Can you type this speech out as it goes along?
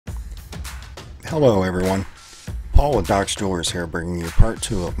Hello everyone, Paul with DOX Jewelers here, bringing you part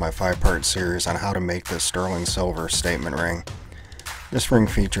 2 of my 5-part series on how to make this sterling silver statement ring. This ring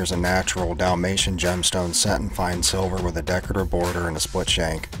features a natural Dalmatian gemstone set in fine silver with a decorative border and a split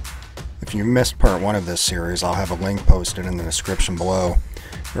shank. If you missed part 1 of this series, I'll have a link posted in the description below.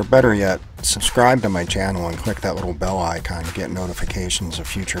 Or better yet, subscribe to my channel and click that little bell icon to get notifications of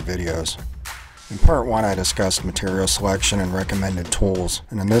future videos. In part 1 I discussed material selection and recommended tools,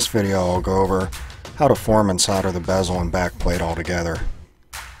 and in this video I'll go over how to form and solder the bezel and backplate all together.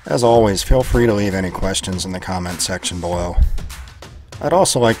 As always, feel free to leave any questions in the comment section below. I'd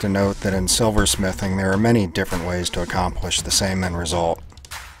also like to note that in silversmithing there are many different ways to accomplish the same end result.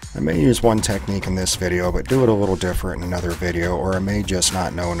 I may use one technique in this video, but do it a little different in another video, or I may just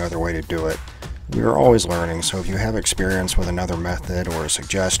not know another way to do it. We are always learning, so if you have experience with another method or a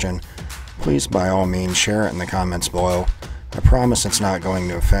suggestion, please by all means share it in the comments below. I promise it's not going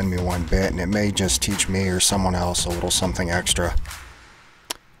to offend me one bit, and it may just teach me or someone else a little something extra.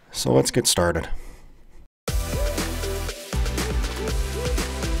 So let's get started.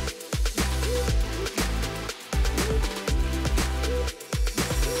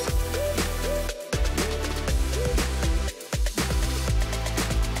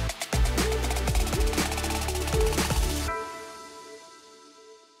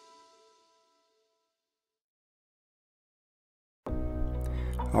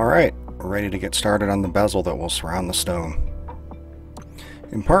 Alright, we're ready to get started on the bezel that will surround the stone.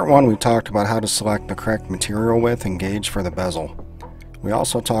 In part 1 we talked about how to select the correct material width and gauge for the bezel. We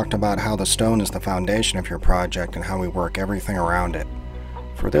also talked about how the stone is the foundation of your project and how we work everything around it.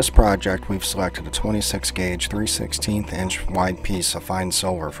 For this project we've selected a 26 gauge 3/16 inch wide piece of fine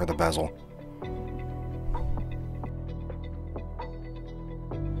silver for the bezel.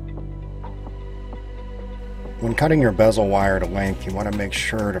 When cutting your bezel wire to length, you want to make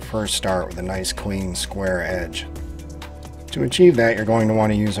sure to first start with a nice clean square edge. To achieve that, you're going to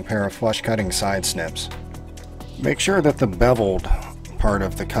want to use a pair of flush cutting side snips. Make sure that the beveled part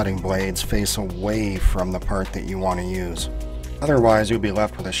of the cutting blades face away from the part that you want to use. Otherwise, you'll be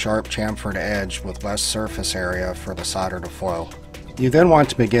left with a sharp chamfered edge with less surface area for the solder to flow. You then want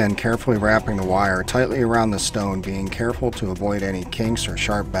to begin carefully wrapping the wire tightly around the stone, being careful to avoid any kinks or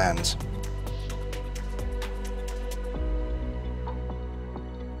sharp bends.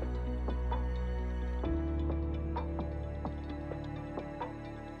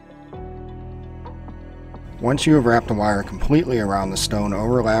 Once you have wrapped the wire completely around the stone,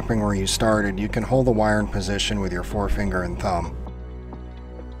 overlapping where you started, you can hold the wire in position with your forefinger and thumb.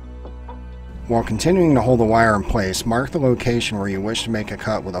 While continuing to hold the wire in place, mark the location where you wish to make a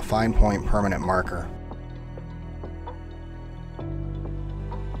cut with a fine point permanent marker.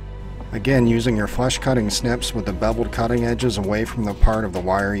 Again, using your flush cutting snips with the beveled cutting edges away from the part of the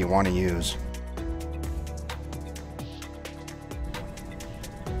wire you want to use.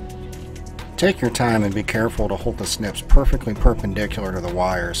 Take your time and be careful to hold the snips perfectly perpendicular to the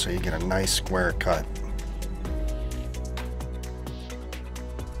wire so you get a nice square cut.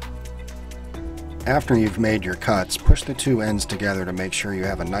 After you've made your cuts, push the two ends together to make sure you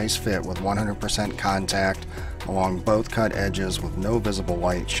have a nice fit with 100% contact along both cut edges with no visible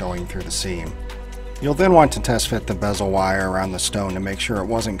light showing through the seam. You'll then want to test fit the bezel wire around the stone to make sure it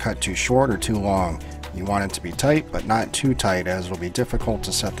wasn't cut too short or too long. You want it to be tight, but not too tight, as it will be difficult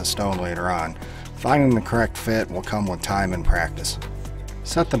to set the stone later on. Finding the correct fit will come with time and practice.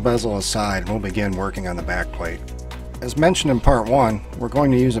 Set the bezel aside and we'll begin working on the backplate. As mentioned in part 1, we're going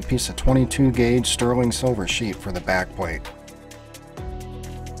to use a piece of 22 gauge sterling silver sheet for the backplate.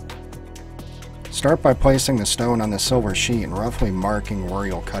 Start by placing the stone on the silver sheet and roughly marking where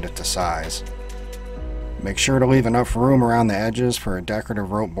you'll cut it to size. Make sure to leave enough room around the edges for a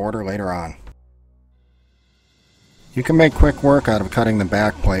decorative rope border later on. You can make quick work out of cutting the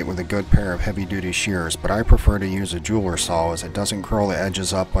backplate with a good pair of heavy-duty shears, but I prefer to use a jeweler saw as it doesn't curl the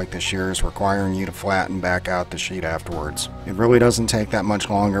edges up like the shears, requiring you to flatten back out the sheet afterwards. It really doesn't take that much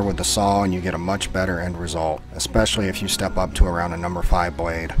longer with the saw and you get a much better end result, especially if you step up to around a number 5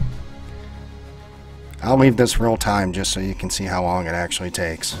 blade. I'll leave this real time just so you can see how long it actually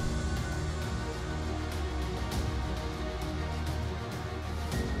takes.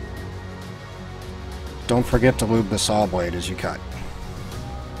 Don't forget to lube the saw blade as you cut.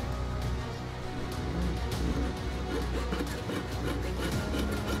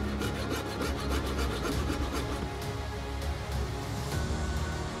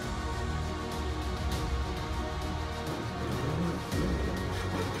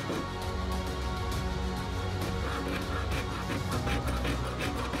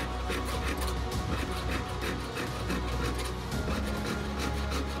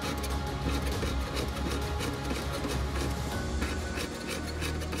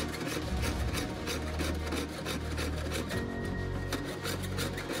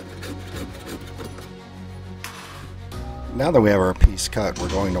 Now that we have our piece cut, we're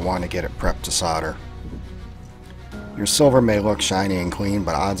going to want to get it prepped to solder. Your silver may look shiny and clean,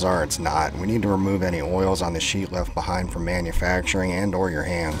 but odds are it's not. We need to remove any oils on the sheet left behind from manufacturing and or your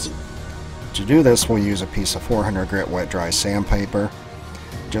hands. To do this, we'll use a piece of 400 grit wet dry sandpaper.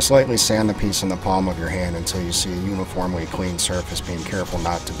 Just lightly sand the piece in the palm of your hand until you see a uniformly clean surface, being careful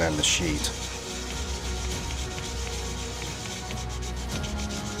not to bend the sheet.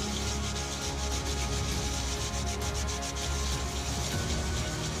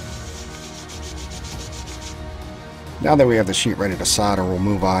 Now that we have the sheet ready to solder, we'll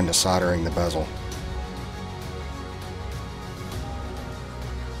move on to soldering the bezel.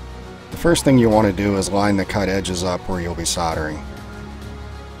 The first thing you want to do is line the cut edges up where you'll be soldering.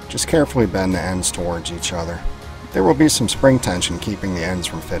 Just carefully bend the ends towards each other. There will be some spring tension keeping the ends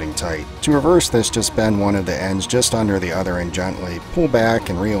from fitting tight. To reverse this, just bend one of the ends just under the other and gently pull back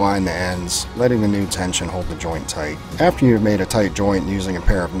and realign the ends, letting the new tension hold the joint tight. After you've made a tight joint, using a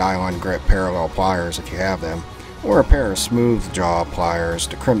pair of nylon grip parallel pliers if you have them, or a pair of smooth jaw pliers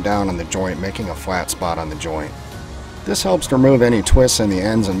to crimp down on the joint, making a flat spot on the joint. This helps to remove any twists in the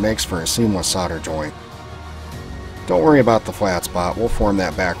ends and makes for a seamless solder joint. Don't worry about the flat spot, we'll form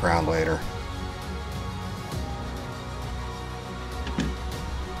that background later.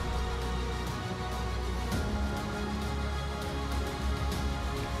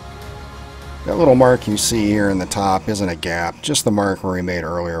 That little mark you see here in the top isn't a gap, just the mark where we made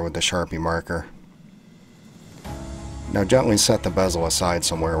earlier with the Sharpie marker. Now gently set the bezel aside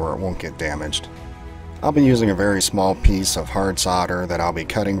somewhere where it won't get damaged. I'll be using a very small piece of hard solder that I'll be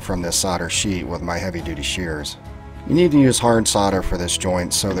cutting from this solder sheet with my heavy duty shears. You need to use hard solder for this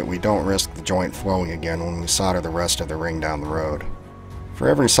joint so that we don't risk the joint flowing again when we solder the rest of the ring down the road. For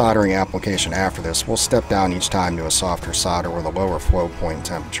every soldering application after this, we'll step down each time to a softer solder with a lower flow point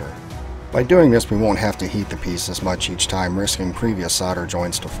temperature. By doing this, we won't have to heat the piece as much each time, risking previous solder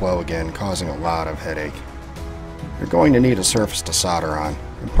joints to flow again, causing a lot of headache. You're going to need a surface to solder on.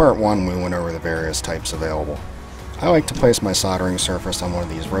 In part 1, we went over the various types available. I like to place my soldering surface on one of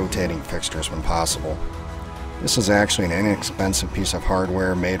these rotating fixtures when possible. This is actually an inexpensive piece of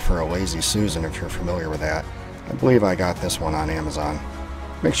hardware made for a Lazy Susan if you're familiar with that. I believe I got this one on Amazon.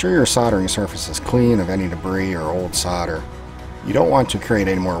 Make sure your soldering surface is clean of any debris or old solder. You don't want to create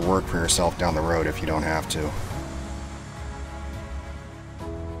any more work for yourself down the road if you don't have to.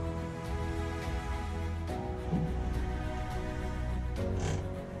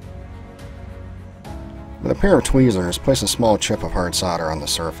 With a pair of tweezers, place a small chip of hard solder on the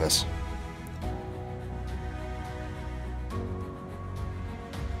surface.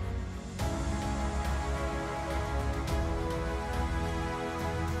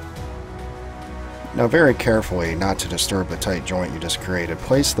 Now very carefully, not to disturb the tight joint you just created,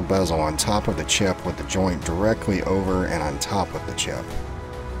 place the bezel on top of the chip with the joint directly over and on top of the chip.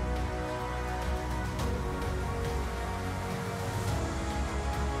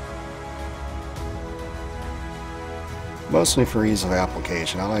 Mostly for ease of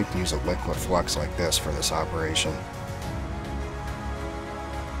application, I like to use a liquid flux like this for this operation.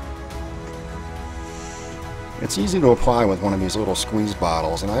 It's easy to apply with one of these little squeeze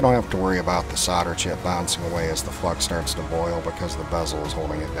bottles, and I don't have to worry about the solder chip bouncing away as the flux starts to boil because the bezel is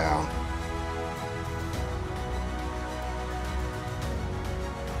holding it down.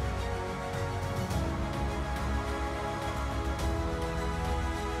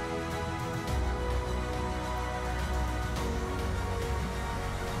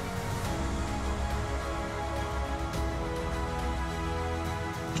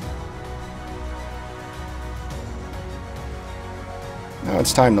 Now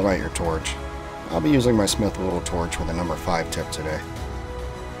it's time to light your torch. I'll be using my Smith little torch with a number 5 tip today.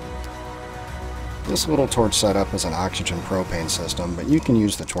 This little torch setup is an oxygen propane system, but you can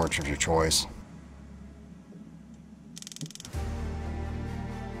use the torch of your choice.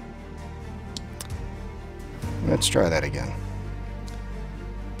 Let's try that again.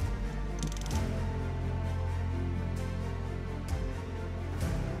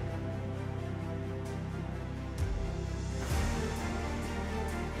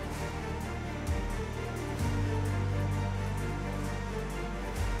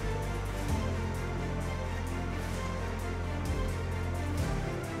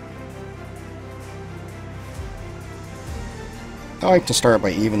 I like to start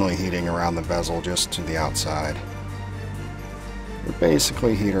by evenly heating around the bezel just to the outside. You're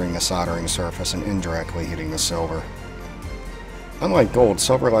basically heating the soldering surface and indirectly heating the silver. Unlike gold,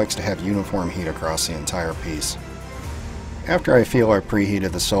 silver likes to have uniform heat across the entire piece. After I feel I've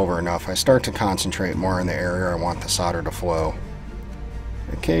preheated the silver enough, I start to concentrate more in the area I want the solder to flow.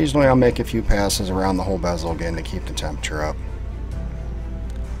 Occasionally I'll make a few passes around the whole bezel again to keep the temperature up.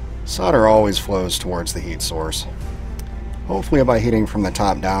 Solder always flows towards the heat source. Hopefully by heating from the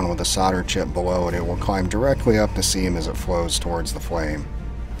top down with a solder chip below it, it will climb directly up the seam as it flows towards the flame.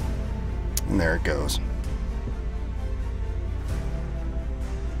 And there it goes.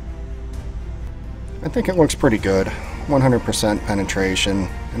 I think it looks pretty good. 100% penetration,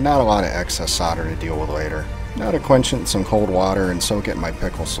 and not a lot of excess solder to deal with later. Now to quench it in some cold water and soak it in my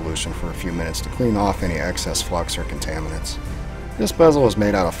pickle solution for a few minutes to clean off any excess flux or contaminants. This bezel is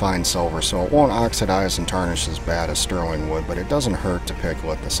made out of fine silver, so it won't oxidize and tarnish as bad as sterling would, but it doesn't hurt to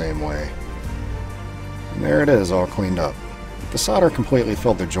pickle it the same way. And there it is, all cleaned up. The solder completely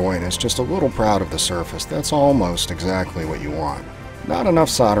filled the joint. It's just a little proud of the surface. That's almost exactly what you want. Not enough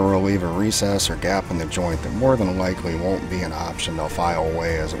solder will leave a recess or gap in the joint that more than likely won't be an option to file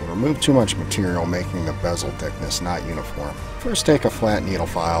away, as it will remove too much material, making the bezel thickness not uniform. First, take a flat needle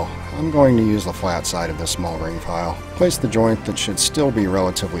file. I'm going to use the flat side of this small ring file. Place the joint that should still be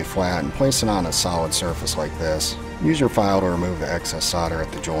relatively flat and place it on a solid surface like this. Use your file to remove the excess solder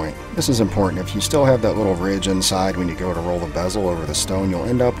at the joint. This is important. If you still have that little ridge inside when you go to roll the bezel over the stone, you'll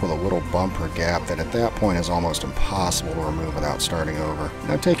end up with a little bump or gap that at that point is almost impossible to remove without starting over.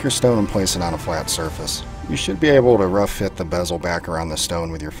 Now take your stone and place it on a flat surface. You should be able to rough fit the bezel back around the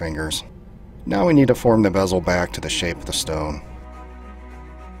stone with your fingers. Now we need to form the bezel back to the shape of the stone.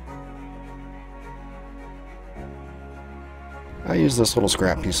 I use this little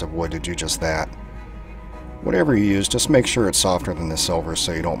scrap piece of wood to do just that. Whatever you use, just make sure it's softer than the silver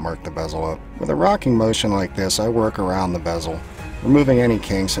so you don't mark the bezel up. With a rocking motion like this, I work around the bezel, removing any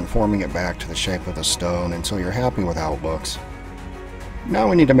kinks and forming it back to the shape of the stone until you're happy with how it looks. Now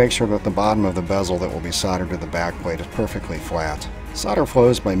we need to make sure that the bottom of the bezel that will be soldered to the backplate is perfectly flat. Solder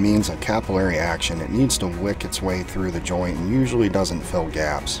flows by means of capillary action. It needs to wick its way through the joint and usually doesn't fill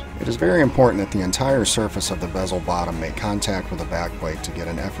gaps. It is very important that the entire surface of the bezel bottom make contact with the backplate to get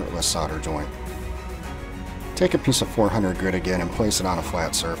an effortless solder joint. Take a piece of 400 grit again and place it on a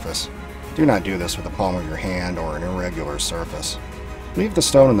flat surface. Do not do this with the palm of your hand or an irregular surface. Leave the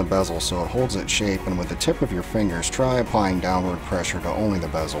stone in the bezel so it holds its shape, and with the tip of your fingers try applying downward pressure to only the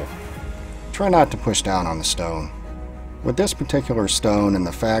bezel. Try not to push down on the stone. With this particular stone and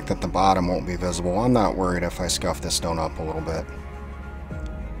the fact that the bottom won't be visible, I'm not worried if I scuff this stone up a little bit.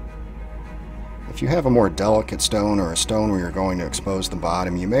 If you have a more delicate stone or a stone where you're going to expose the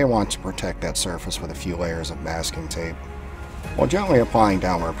bottom, you may want to protect that surface with a few layers of masking tape. While gently applying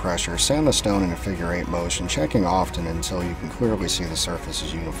downward pressure, sand the stone in a figure-8 motion, checking often until you can clearly see the surface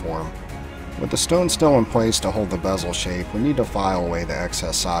is uniform. With the stone still in place to hold the bezel shape, we need to file away the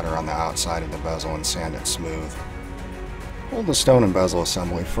excess solder on the outside of the bezel and sand it smooth. Hold the stone and bezel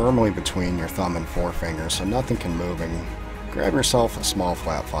assembly firmly between your thumb and forefinger so nothing can move, and grab yourself a small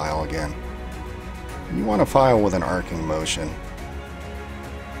flat file again. You want to file with an arcing motion,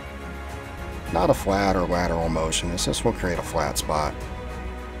 not a flat or lateral motion, as this will create a flat spot.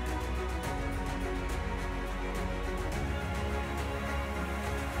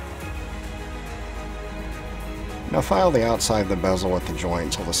 Now file the outside of the bezel at the joint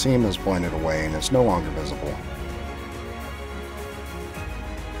until the seam is blended away and is no longer visible.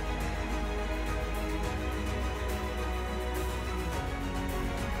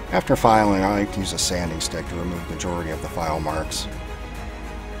 After filing, I like to use a sanding stick to remove the majority of the file marks.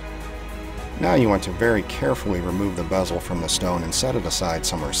 Now you want to very carefully remove the bezel from the stone and set it aside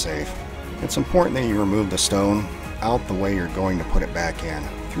somewhere safe. It's important that you remove the stone out the way you're going to put it back in,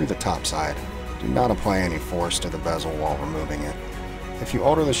 through the top side. Do not apply any force to the bezel while removing it. If you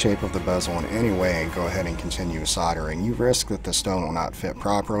alter the shape of the bezel in any way and go ahead and continue soldering, you risk that the stone will not fit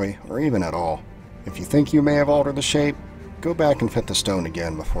properly, or even at all. If you think you may have altered the shape, go back and fit the stone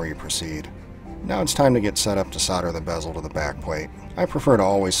again before you proceed. Now it's time to get set up to solder the bezel to the backplate. I prefer to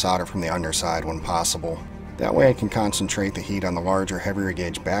always solder from the underside when possible. That way I can concentrate the heat on the larger, heavier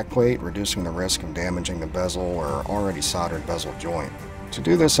gauge backplate, reducing the risk of damaging the bezel or already soldered bezel joint. To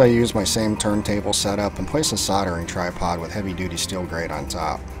do this, I use my same turntable setup and place a soldering tripod with heavy-duty steel grate on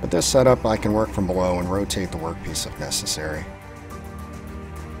top. With this setup, I can work from below and rotate the workpiece if necessary.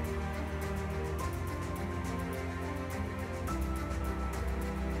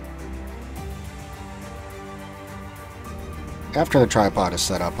 After the tripod is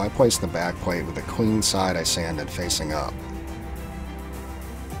set up, I place the backplate with the clean side I sanded facing up.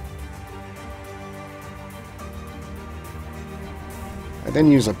 I then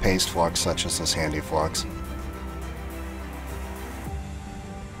use a paste flux such as this handy flux.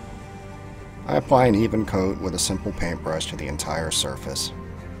 I apply an even coat with a simple paintbrush to the entire surface.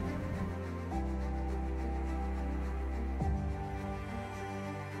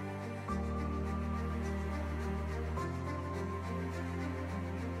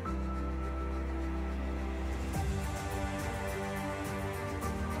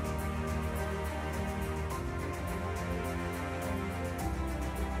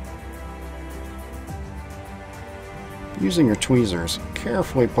 Using your tweezers,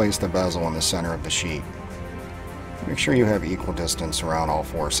 carefully place the bezel in the center of the sheet. Make sure you have equal distance around all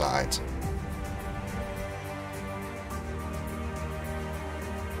four sides.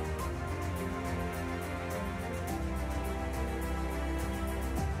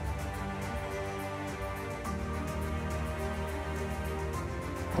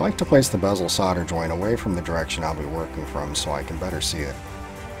 I like to place the bezel solder joint away from the direction I'll be working from so I can better see it.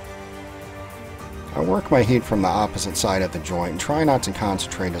 I work my heat from the opposite side of the joint and try not to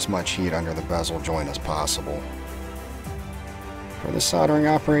concentrate as much heat under the bezel joint as possible. For this soldering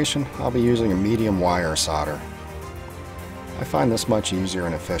operation, I'll be using a medium wire solder. I find this much easier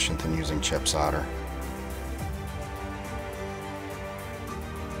and efficient than using chip solder.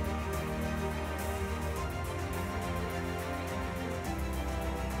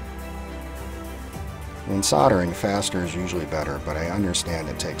 When soldering, faster is usually better, but I understand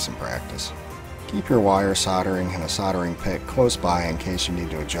it takes some practice. Keep your wire soldering and a soldering pick close by in case you need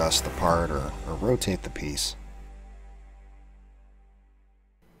to adjust the part or rotate the piece.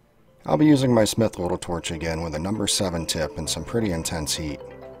 I'll be using my Smith Little torch again with a number 7 tip and some pretty intense heat.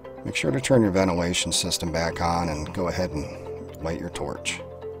 Make sure to turn your ventilation system back on and go ahead and light your torch.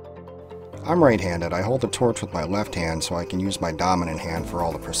 I'm right-handed. I hold the torch with my left hand so I can use my dominant hand for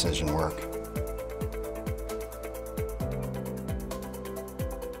all the precision work.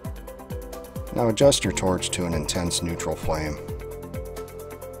 Now adjust your torch to an intense neutral flame.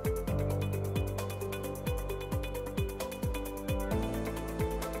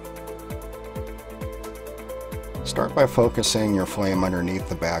 Start by focusing your flame underneath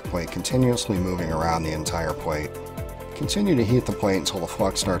the backplate, continuously moving around the entire plate. Continue to heat the plate until the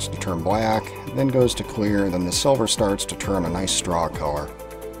flux starts to turn black, then goes to clear, then the silver starts to turn a nice straw color.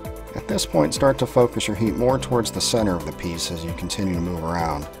 At this point, start to focus your heat more towards the center of the piece as you continue to move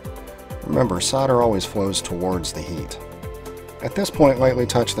around. Remember, solder always flows towards the heat. At this point, lightly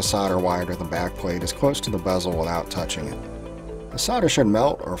touch the solder wire to the backplate as close to the bezel without touching it. The solder should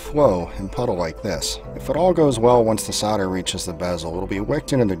melt or flow and puddle like this. If it all goes well once the solder reaches the bezel, it'll be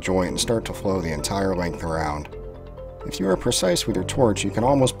wicked into the joint and start to flow the entire length around. If you are precise with your torch, you can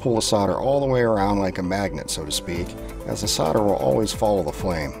almost pull the solder all the way around like a magnet, so to speak, as the solder will always follow the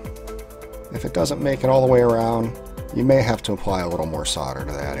flame. If it doesn't make it all the way around, you may have to apply a little more solder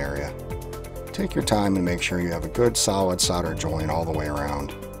to that area. Take your time and make sure you have a good solid solder joint all the way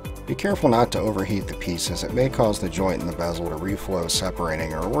around. Be careful not to overheat the piece, as it may cause the joint and the bezel to reflow,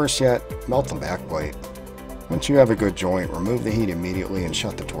 separating, or worse yet, melt the backplate. Once you have a good joint, remove the heat immediately and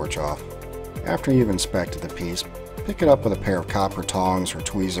shut the torch off. After you've inspected the piece, pick it up with a pair of copper tongs or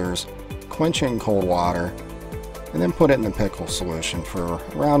tweezers, quench it in cold water, and then put it in the pickle solution for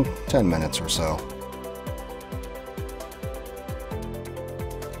around 10 minutes or so.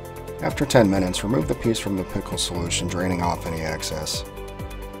 After 10 minutes, remove the piece from the pickle solution, draining off any excess.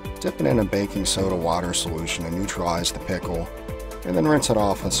 Dip it in a baking soda water solution to neutralize the pickle, and then rinse it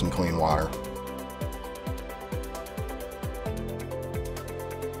off with some clean water.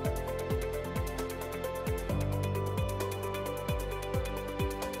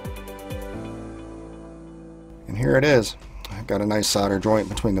 And here it is. I've got a nice solder joint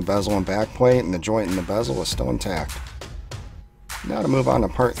between the bezel and backplate, and the joint in the bezel is still intact. Now to move on to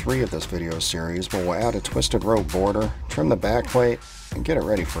part 3 of this video series, where we'll add a twisted rope border, trim the backplate, and get it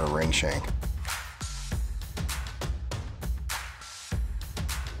ready for a ring shank.